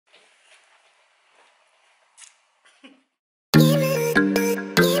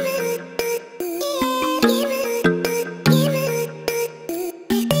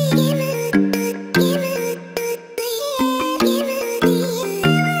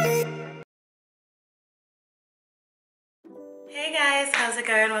it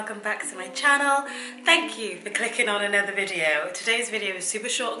going? Welcome back to my channel. Thank you for clicking on another video. Today's video is super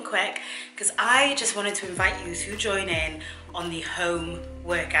short and quick because I just wanted to invite you to join in on the home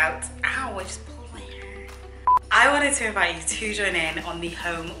workout. Ow, I just pulled my hair. I wanted to invite you to join in on the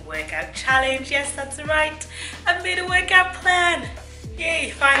home workout challenge. Yes, that's right. I've made a workout plan. Yay,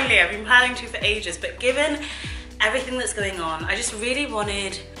 finally. I've been planning to for ages, but given everything that's going on, I just really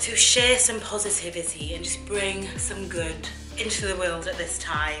wanted to share some positivity and just bring some good into the world at this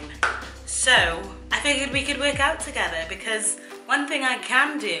time. So I figured we could work out together because one thing I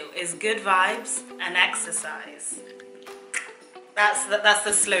can do is good vibes and exercise. That's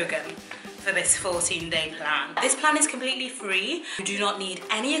the slogan for this 14-day plan. This plan is completely free. You do not need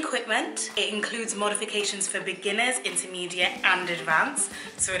any equipment. It includes modifications for beginners, intermediate and advanced.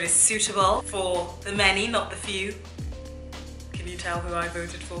 So it is suitable for the many, not the few. Can you tell who I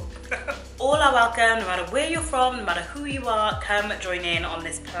voted for? All are welcome, no matter where you're from, no matter who you are, come join in on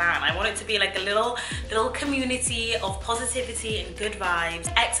this plan. I want it to be like a little community of positivity and good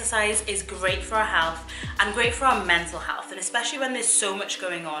vibes. Exercise is great for our health and great for our mental health, and especially when there's so much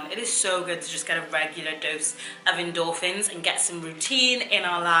going on, it is so good to just get a regular dose of endorphins and get some routine in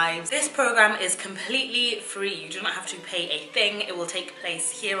our lives. This program is completely free. You do not have to pay a thing. It will take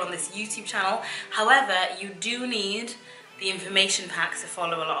place here on this YouTube channel. However, you do need the information pack to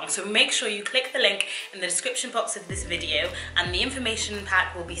follow along. So make sure you click the link in the description box of this video and the information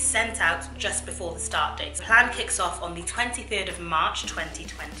pack will be sent out just before the start date. The plan kicks off on the 23rd of March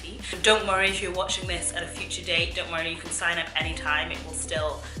 2020. So don't worry if you're watching this at a future date, don't worry, you can sign up anytime, it will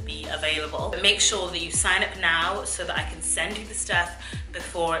still be available. But make sure that you sign up now so that I can send you the stuff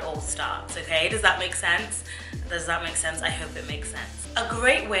before it all starts, okay? Does that make sense? Does that make sense? I hope it makes sense. A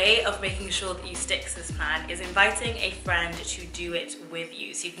great way of making sure that you stick to this plan is inviting a friend to do it with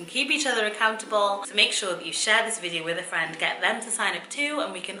you. So you can keep each other accountable. So make sure that you share this video with a friend, get them to sign up too,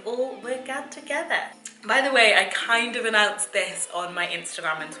 and we can all work out together. By the way, I kind of announced this on my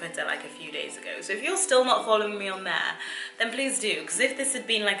Instagram and Twitter like a few days ago. So if you're still not following me on there, then please do. Because if this had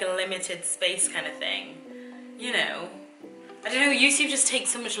been like a limited space kind of thing, you know, I don't know, YouTube just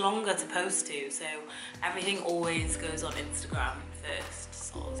takes so much longer to post to, so everything always goes on Instagram first.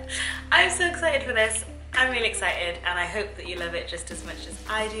 So I'm so excited for this. I'm really excited and I hope that you love it just as much as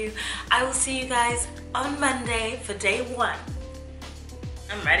I do. I will see you guys on Monday for day 1.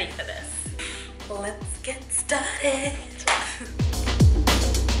 I'm ready for this. Let's get started.